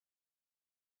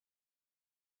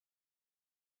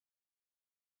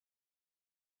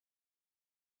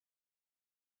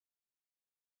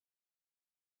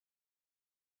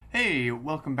Hey,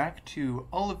 welcome back to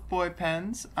Olive Boy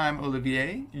Pens. I'm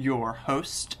Olivier, your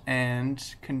host and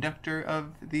conductor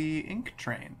of the ink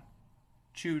train.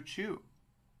 Choo choo.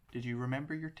 Did you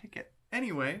remember your ticket?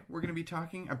 Anyway, we're going to be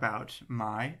talking about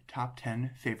my top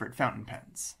 10 favorite fountain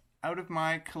pens. Out of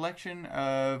my collection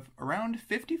of around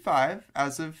 55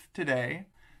 as of today,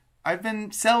 I've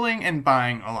been selling and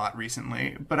buying a lot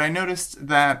recently, but I noticed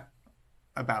that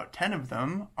about 10 of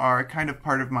them are kind of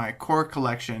part of my core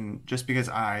collection just because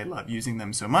I love using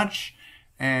them so much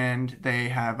and they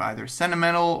have either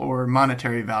sentimental or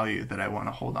monetary value that I want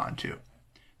to hold on to.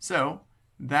 So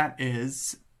that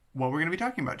is what we're going to be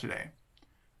talking about today.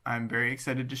 I'm very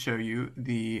excited to show you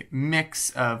the mix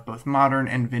of both modern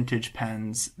and vintage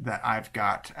pens that I've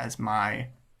got as my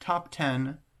top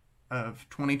 10 of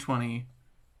 2020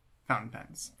 fountain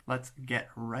pens. Let's get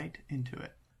right into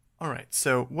it. All right,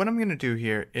 so what I'm going to do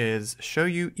here is show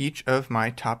you each of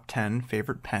my top 10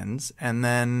 favorite pens, and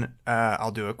then I'll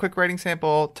do a quick writing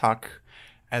sample, talk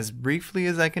as briefly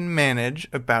as I can manage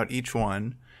about each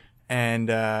one, and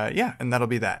and that'll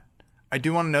be that. I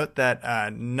do want to note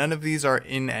that none of these are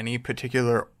in any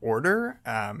particular order.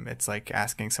 It's like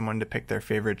asking someone to pick their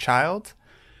favorite child.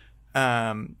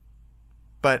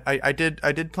 But I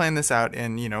did plan this out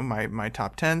in, my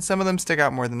top 10. Some of them stick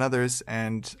out more than others,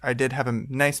 and I did have a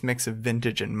nice mix of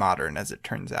vintage and modern, as it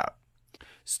turns out.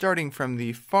 Starting from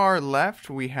the far left,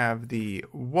 we have the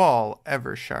Wahl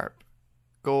Eversharp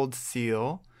Gold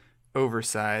Seal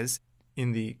Oversize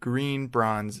in the green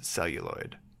bronze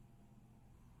celluloid.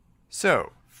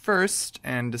 So, first,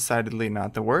 and decidedly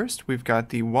not the worst, we've got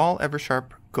the Wahl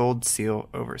Eversharp Gold Seal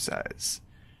Oversize.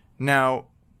 Now,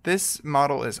 this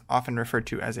model is often referred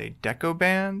to as a deco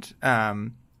band,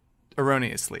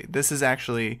 erroneously. This is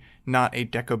actually not a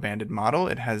deco banded model.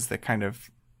 It has the kind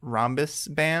of rhombus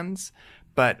bands,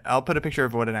 but I'll put a picture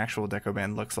of what an actual deco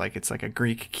band looks like. It's like a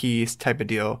Greek keys type of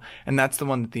deal, and that's the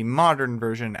one that the modern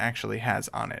version actually has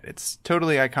on it. It's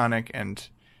totally iconic and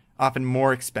often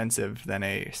more expensive than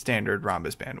a standard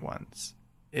rhombus band one's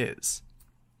is.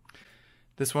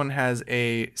 This one has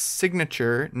a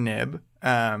signature nib,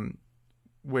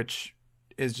 which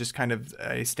is just kind of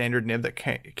a standard nib that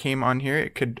came on here.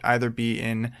 It could either be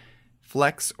in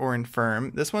flex or in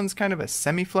firm. This one's kind of a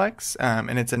semi-flex,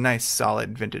 and it's a nice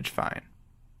solid vintage fine.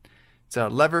 It's a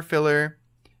lever filler,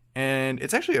 and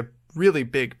it's actually a really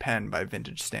big pen by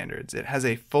vintage standards. It has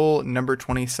a full number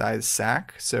 20 size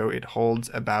sack, so it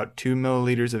holds about 2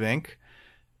 milliliters of ink,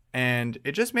 and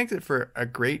it just makes it for a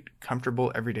great,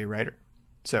 comfortable everyday writer.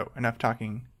 So enough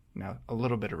talking, now a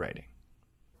little bit of writing.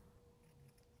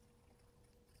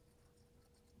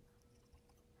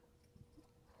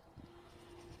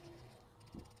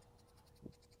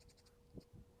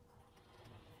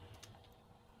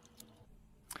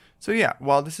 So yeah,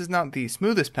 while this is not the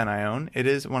smoothest pen I own, it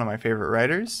is one of my favorite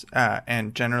writers,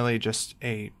 and generally just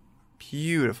a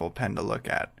beautiful pen to look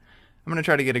at. I'm going to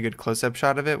try to get a good close-up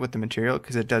shot of it with the material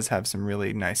because it does have some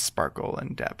really nice sparkle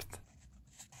and depth.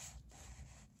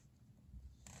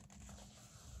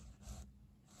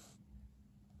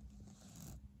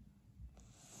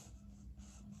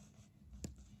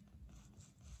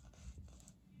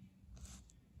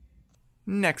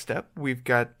 Next up, we've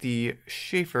got the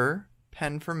Sheaffer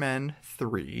Pen for Men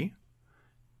 3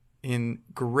 in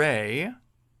gray.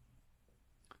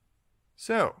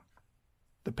 So,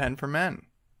 the Pen for Men.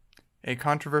 A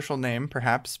controversial name,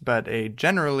 perhaps, but a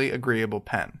generally agreeable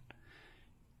pen.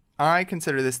 I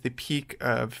consider this the peak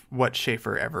of what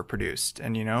Sheaffer ever produced.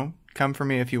 And, come for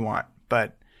me if you want.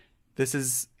 But this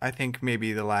is, I think,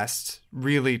 maybe the last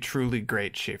really, truly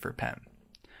great Sheaffer pen.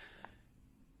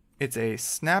 It's a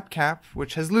snap cap,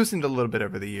 which has loosened a little bit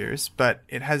over the years, but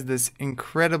it has this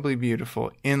incredibly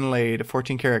beautiful inlaid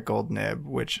 14 karat gold nib,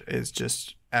 which is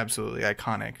just absolutely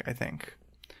iconic, I think.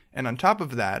 And on top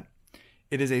of that,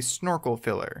 it is a snorkel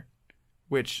filler,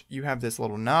 which you have this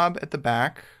little knob at the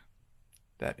back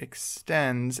that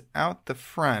extends out the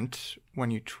front when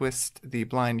you twist the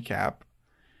blind cap.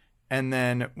 And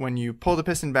then when you pull the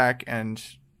piston back and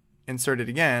insert it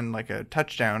again, like a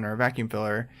touchdown or a vacuum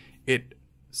filler, it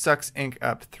sucks ink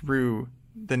up through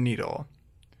the needle,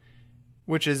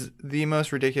 which is the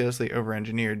most ridiculously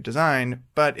over-engineered design,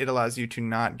 but it allows you to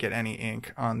not get any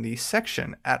ink on the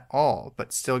section at all,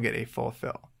 but still get a full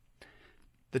fill.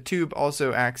 The tube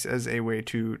also acts as a way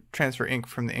to transfer ink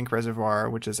from the ink reservoir,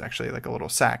 which is actually like a little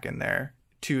sac in there,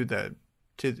 to the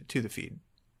feed.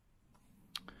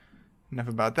 Enough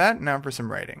about that. Now for some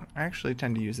writing. I actually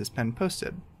tend to use this pen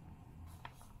posted.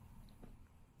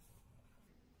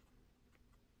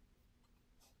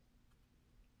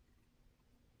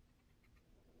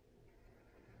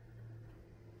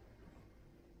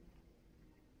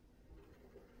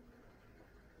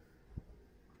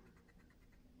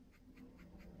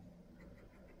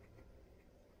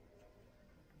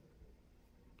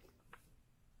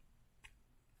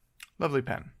 Lovely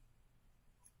pen.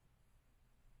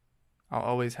 I'll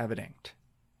always have it inked.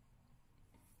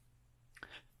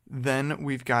 Then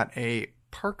we've got a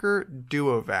Parker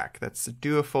Duovac. That's a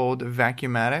Duofold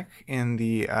Vacuumatic in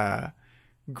the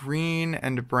green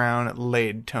and brown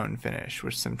laid tone finish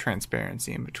with some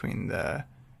transparency in between the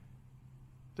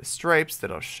stripes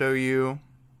that I'll show you.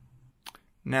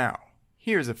 Now,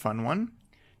 here's a fun one.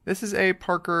 This is a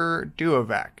Parker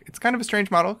Duovac. It's kind of a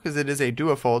strange model because it is a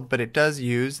duofold, but it does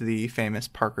use the famous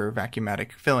Parker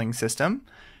Vacuumatic filling system,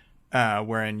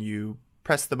 wherein you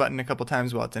press the button a couple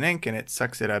times while it's in ink and it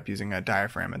sucks it up using a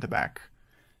diaphragm at the back.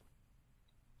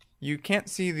 You can't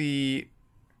see the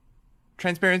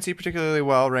transparency particularly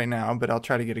well right now, but I'll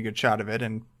try to get a good shot of it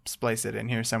and splice it in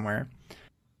here somewhere.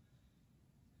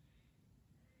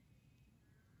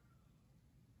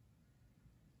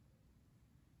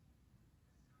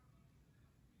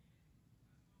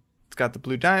 It's got the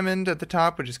blue diamond at the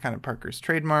top, which is kind of Parker's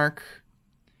trademark.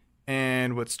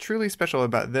 And what's truly special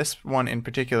about this one in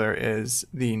particular is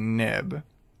the nib.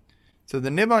 So the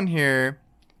nib on here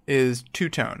is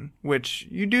two-tone, which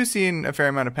you do see in a fair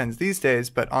amount of pens these days,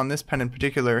 but on this pen in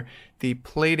particular, the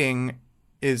plating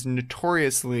is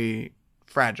notoriously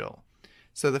fragile.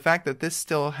 So the fact that this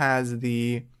still has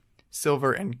the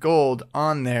silver and gold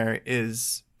on there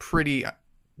is pretty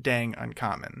dang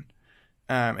uncommon.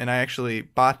 And I actually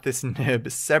bought this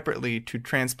nib separately to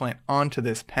transplant onto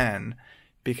this pen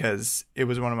because it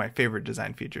was one of my favorite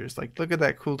design features. Like, look at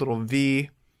that cool little V.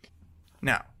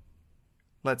 Now,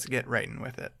 let's get writing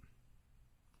with it.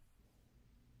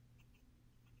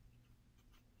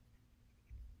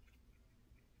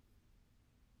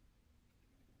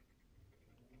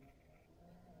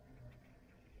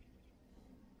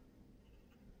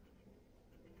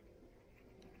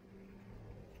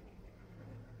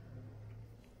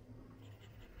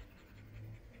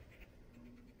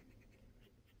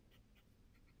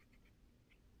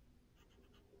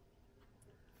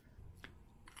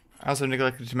 I also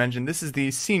neglected to mention this is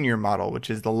the senior model, which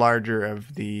is the larger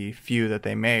of the few that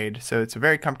they made, so it's a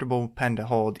very comfortable pen to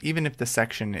hold, even if the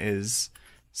section is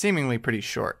seemingly pretty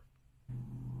short.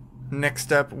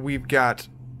 Next up, we've got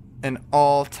an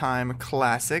all-time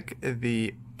classic,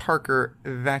 the Parker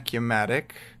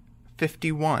Vacuumatic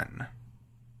 51,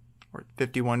 or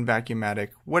 51 Vacuumatic,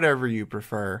 whatever you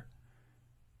prefer,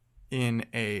 in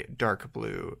a dark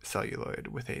blue celluloid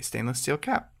with a stainless steel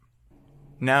cap.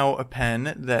 Now a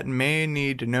pen that may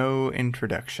need no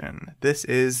introduction. This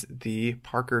is the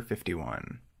Parker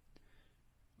 51.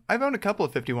 I've owned a couple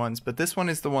of 51s, but this one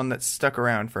is the one that stuck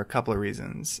around for a couple of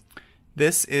reasons.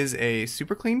 This is a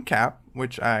super clean cap,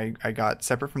 which I got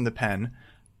separate from the pen.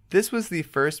 This was the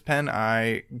first pen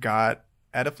I got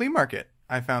at a flea market.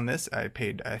 I found this. I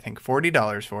paid, I think,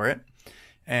 $40 for it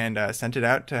and sent it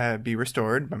out to be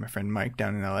restored by my friend Mike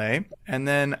down in LA. And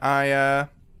then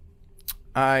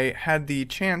I had the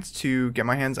chance to get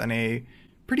my hands on a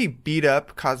pretty beat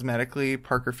up cosmetically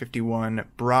Parker 51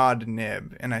 broad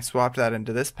nib, and I swapped that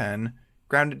into this pen,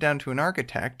 ground it down to an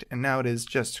Architect, and now it is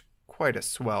just quite a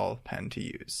swell pen to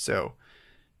use. So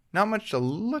not much to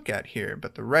look at here,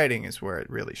 but the writing is where it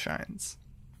really shines.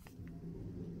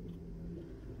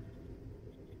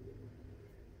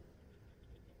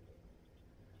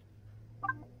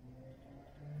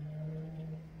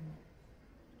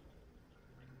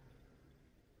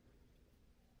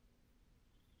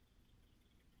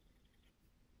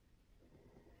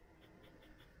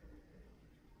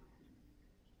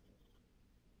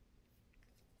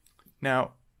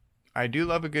 Now, I do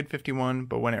love a good 51,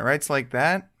 but when it writes like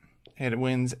that, it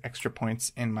wins extra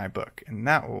points in my book, and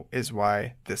that is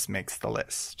why this makes the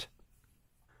list.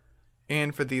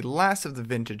 And for the last of the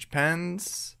vintage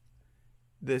pens,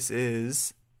 this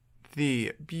is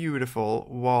the beautiful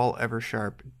Wahl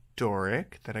Eversharp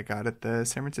Doric that I got at the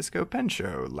San Francisco Pen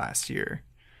Show last year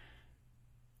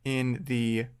in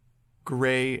the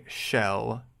gray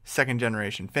shell second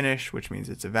generation finish, which means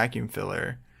it's a vacuum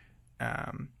filler.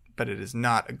 But it is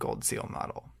not a gold seal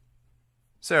model.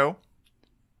 So,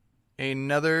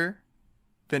 another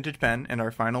vintage pen, and our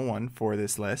final one for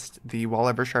this list, the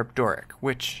Wahl Eversharp Doric,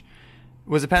 which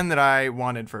was a pen that I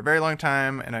wanted for a very long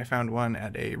time, and I found one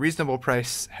at a reasonable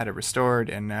price, had it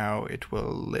restored, and now it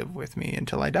will live with me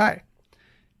until I die.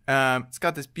 It's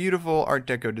got this beautiful Art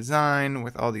Deco design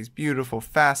with all these beautiful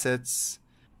facets.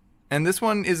 And this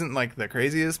one isn't like the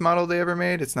craziest model they ever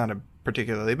made. It's not a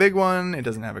particularly big one. It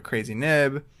doesn't have a crazy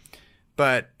nib.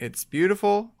 But it's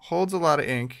beautiful, holds a lot of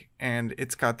ink, and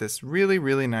it's got this really,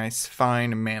 really nice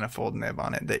fine manifold nib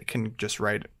on it that can just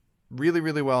write really,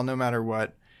 really well no matter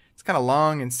what. It's kind of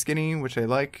long and skinny, which I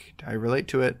like. I relate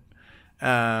to it.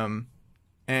 And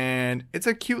it's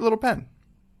a cute little pen.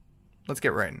 let's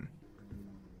get writing.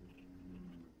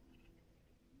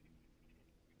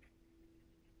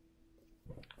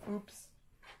 Oops,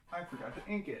 I forgot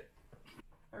to ink it.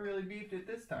 I really beefed it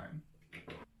this time.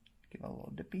 Give it a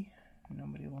little dippy.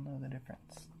 Nobody will know the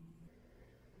difference.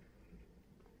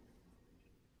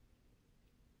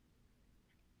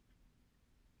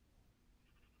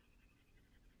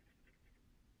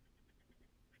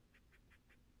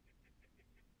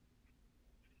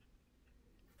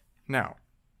 Now,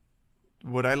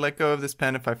 would I let go of this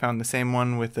pen if I found the same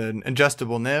one with an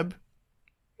adjustable nib?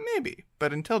 Maybe,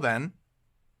 but until then,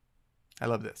 I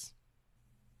love this.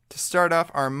 To start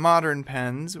off our modern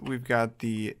pens, we've got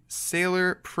the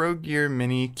Sailor Pro Gear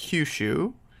Mini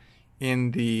Kyushu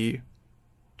in the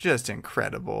just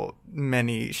incredible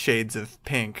many shades of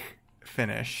pink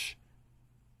finish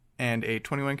and a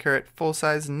 21 karat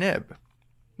full-size nib.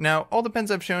 Now, all the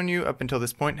pens I've shown you up until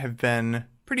this point have been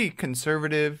pretty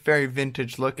conservative, very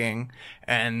vintage looking,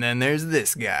 and then there's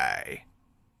this guy,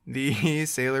 the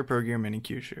Sailor Pro Gear Mini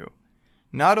Kyushu.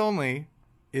 Not only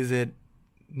is it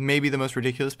maybe the most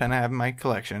ridiculous pen I have in my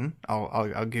collection,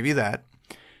 I'll give you that,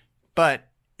 but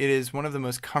it is one of the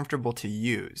most comfortable to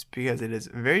use because it is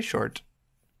very short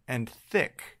and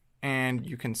thick, and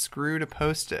you can screw to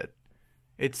post it.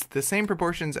 It's the same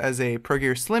proportions as a Pro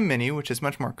Gear Slim Mini, which is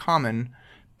much more common,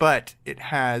 but it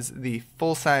has the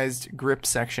full-sized grip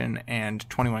section and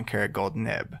 21 karat gold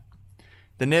nib.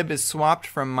 The nib is swapped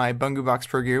from my Bungu Box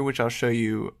Pro Gear, which I'll show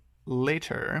you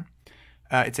later.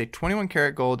 It's a 21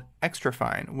 karat gold extra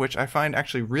fine, which I find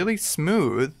actually really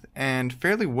smooth and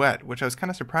fairly wet, which I was kind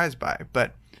of surprised by,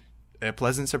 but a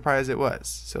pleasant surprise it was.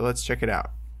 So let's check it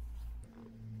out.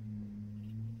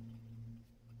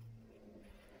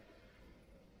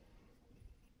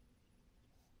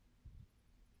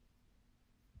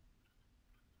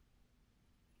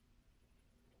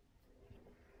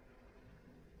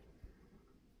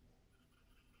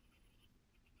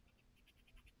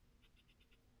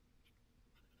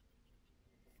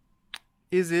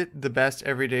 Is it the best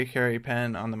everyday carry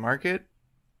pen on the market?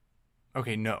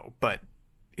 Okay, no, but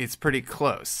it's pretty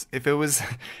close. If it was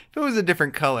a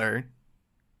different color,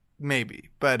 maybe.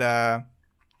 But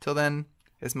till then,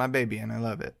 it's my baby and I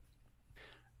love it.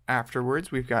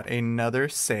 Afterwards, we've got another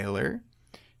Sailor.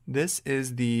 This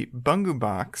is the Bungu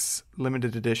Box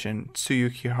limited edition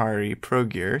Tsuyuki Pro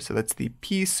Gear. So that's the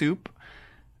pea soup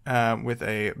with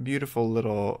a beautiful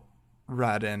little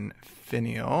Raden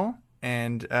finial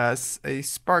and a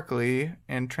sparkly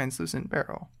and translucent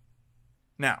barrel.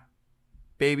 Now,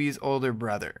 baby's older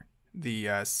brother, the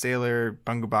Sailor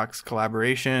Bungu Box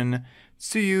collaboration,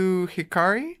 Tsuyu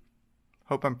Hikari.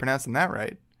 Hope I'm pronouncing that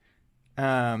right.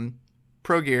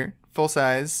 Pro Gear, full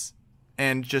size,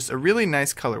 and just a really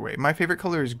nice colorway. My favorite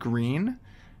color is green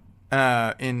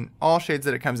in all shades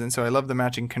that it comes in, so I love the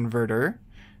matching converter.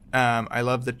 I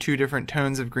love the two different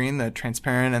tones of green, the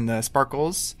transparent and the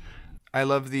sparkles. I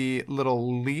love the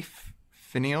little leaf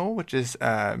finial, which is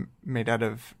made out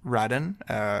of Raden,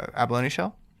 abalone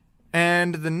shell.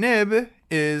 And the nib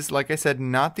is, like I said,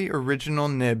 not the original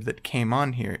nib that came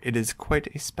on here. It is quite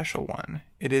a special one.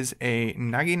 It is a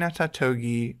Naginata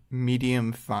Togi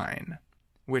medium fine,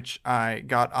 which I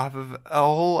got off of a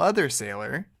whole other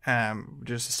Sailor,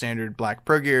 just a standard black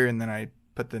Pro Gear, and then I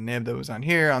put the nib that was on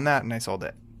here on that, and I sold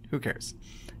it. Who cares?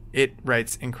 It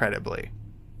writes incredibly.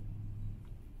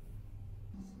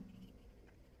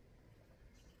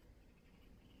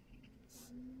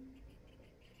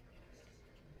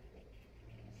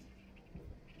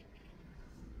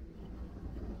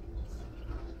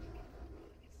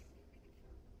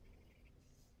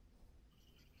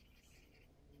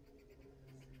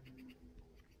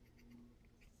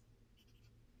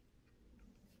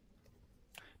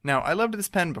 Now, I loved this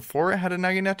pen before it had a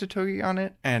Naginata Togi on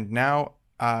it, and now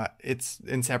it's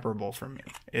inseparable from me.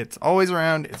 It's always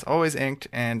around, it's always inked,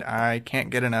 and I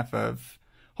can't get enough of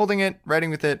holding it,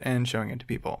 writing with it, and showing it to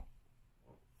people.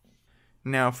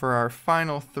 Now, for our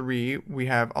final three, we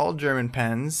have all German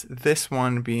pens, this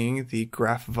one being the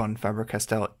Graf von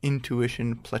Faber-Castell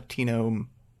Intuition Platino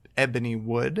Ebony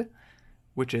Wood,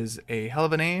 which is a hell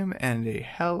of a name and a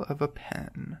hell of a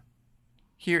pen.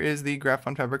 Here is the Graf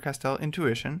von Faber-Castell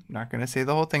Intuition. Not going to say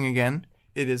the whole thing again.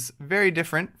 It is very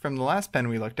different from the last pen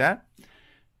we looked at,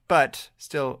 but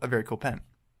still a very cool pen.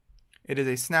 It is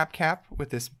a snap cap with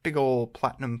this big old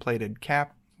platinum plated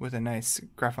cap with a nice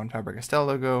Graf von Faber-Castell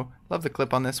logo. Love the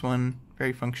clip on this one.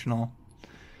 Very functional.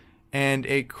 And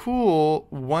a cool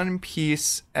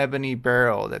one-piece ebony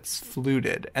barrel that's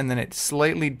fluted, and then it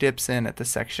slightly dips in at the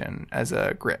section as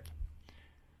a grip.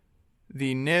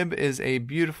 The nib is a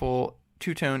beautiful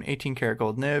two-tone 18 karat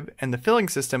gold nib, and the filling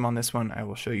system on this one I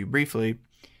will show you briefly.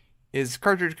 is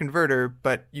cartridge converter,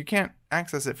 but you can't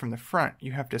access it from the front.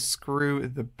 You have to screw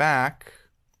the back,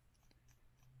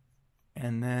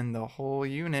 and then the whole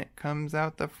unit comes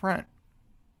out the front.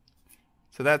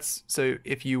 So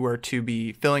if you were to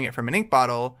be filling it from an ink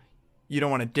bottle, you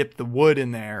don't want to dip the wood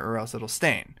in there or else it'll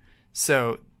stain.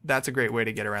 So that's a great way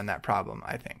to get around that problem,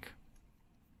 I think.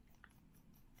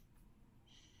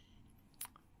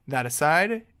 That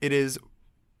aside, it is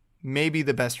maybe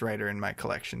the best writer in my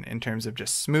collection in terms of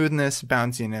just smoothness,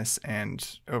 bounciness,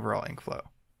 and overall ink flow.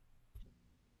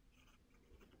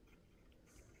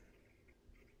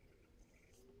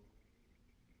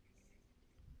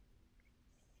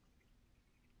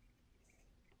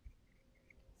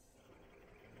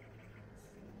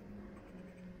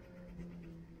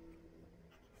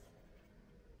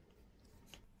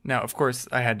 Now, of course,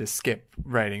 I had to skip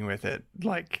writing with it,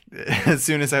 like, as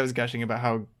soon as I was gushing about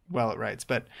how well it writes,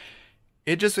 but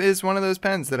it just is one of those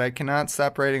pens that I cannot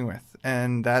stop writing with,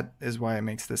 and that is why it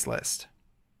makes this list.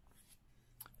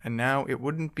 And now it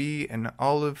wouldn't be an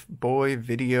Olive Boy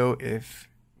video if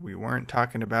we weren't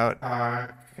talking about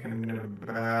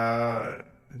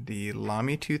the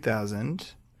Lamy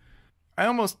 2000. I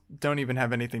almost don't even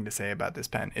have anything to say about this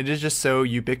pen. It is just so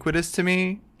ubiquitous to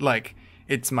me. Like,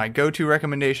 it's my go-to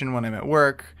recommendation when I'm at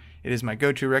work. It is my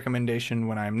go-to recommendation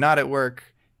when I'm not at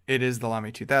work. It is the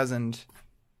Lamy 2000.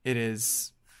 It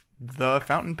is the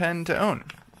fountain pen to own.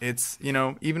 It's, you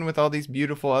know, even with all these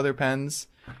beautiful other pens,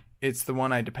 it's the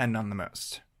one I depend on the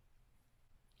most.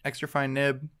 Extra fine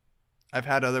nib. I've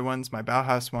had other ones. My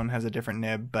Bauhaus one has a different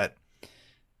nib, but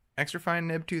Extra fine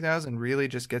nib 2000 really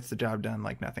just gets the job done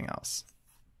like nothing else.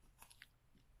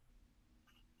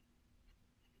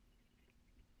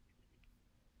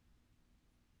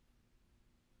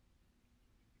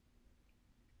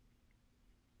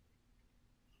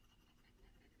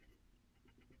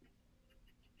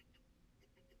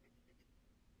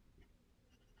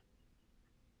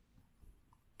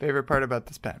 Favorite part about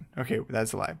this pen? Okay,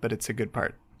 that's a lie, but it's a good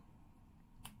part.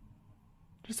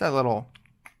 Just that little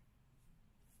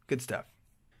good stuff.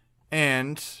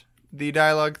 And the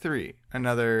Dialog 3,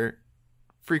 another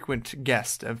frequent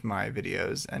guest of my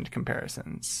videos and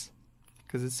comparisons,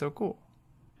 because it's so cool.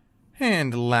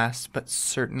 And last but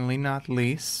certainly not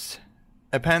least,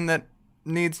 a pen that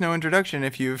needs no introduction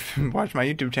if you've watched my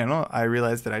YouTube channel. I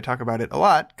realize that I talk about it a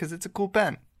lot because it's a cool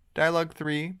pen. Dialog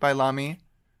 3 by Lamy.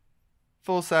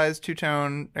 Full-size,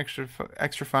 two-tone, extra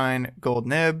fine gold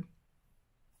nib.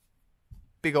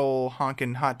 Big ol'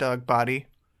 honkin' hot dog body.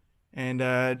 And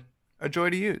a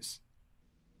joy to use.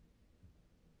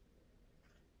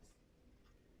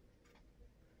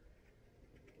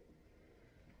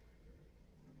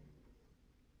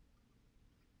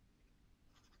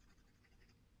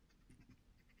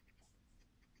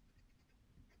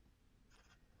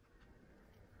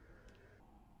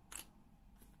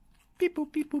 Beep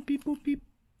boop beep boop beep boop beep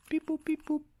beep boop beep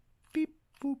boop beep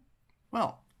boop.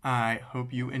 Well, I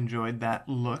hope you enjoyed that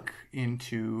look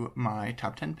into my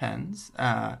top 10 pens.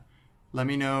 Let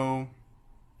me know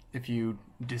if you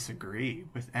disagree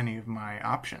with any of my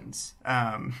options.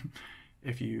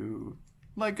 If you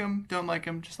like them, don't like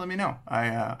them, just let me know.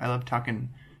 I love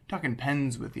talking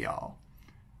pens with y'all.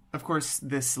 Of course,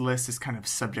 this list is kind of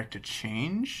subject to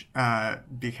change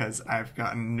because I've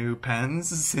gotten new pens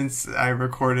since I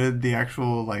recorded the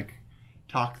actual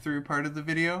talk through part of the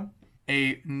video.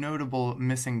 A notable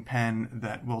missing pen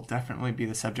that will definitely be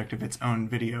the subject of its own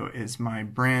video is my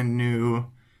brand new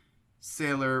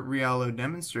Sailor Rialo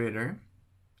demonstrator,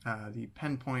 the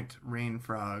Penpoint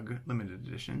Rainfrog limited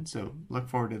edition. So look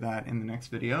forward to that in the next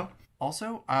video.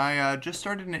 Also, I just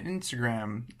started an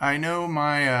Instagram. I know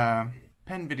my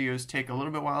pen videos take a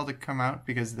little bit while to come out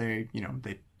because they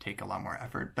take a lot more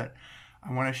effort, but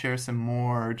I want to share some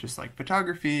more just like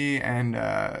photography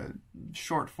and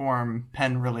short form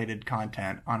pen related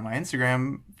content on my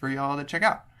Instagram for y'all to check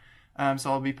out.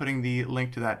 So I'll be putting the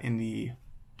link to that in the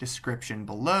description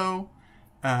below.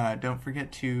 Don't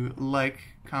forget to like,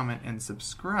 comment, and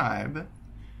subscribe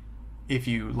if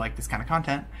you like this kind of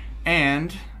content,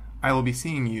 and I will be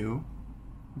seeing you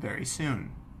very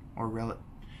soon, or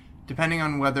depending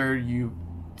on whether you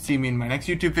see me in my next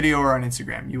YouTube video or on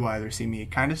Instagram. You will either see me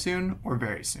kind of soon or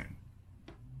very soon.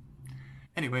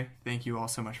 Anyway, thank you all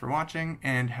so much for watching,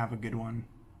 and have a good one.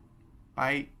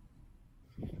 Bye.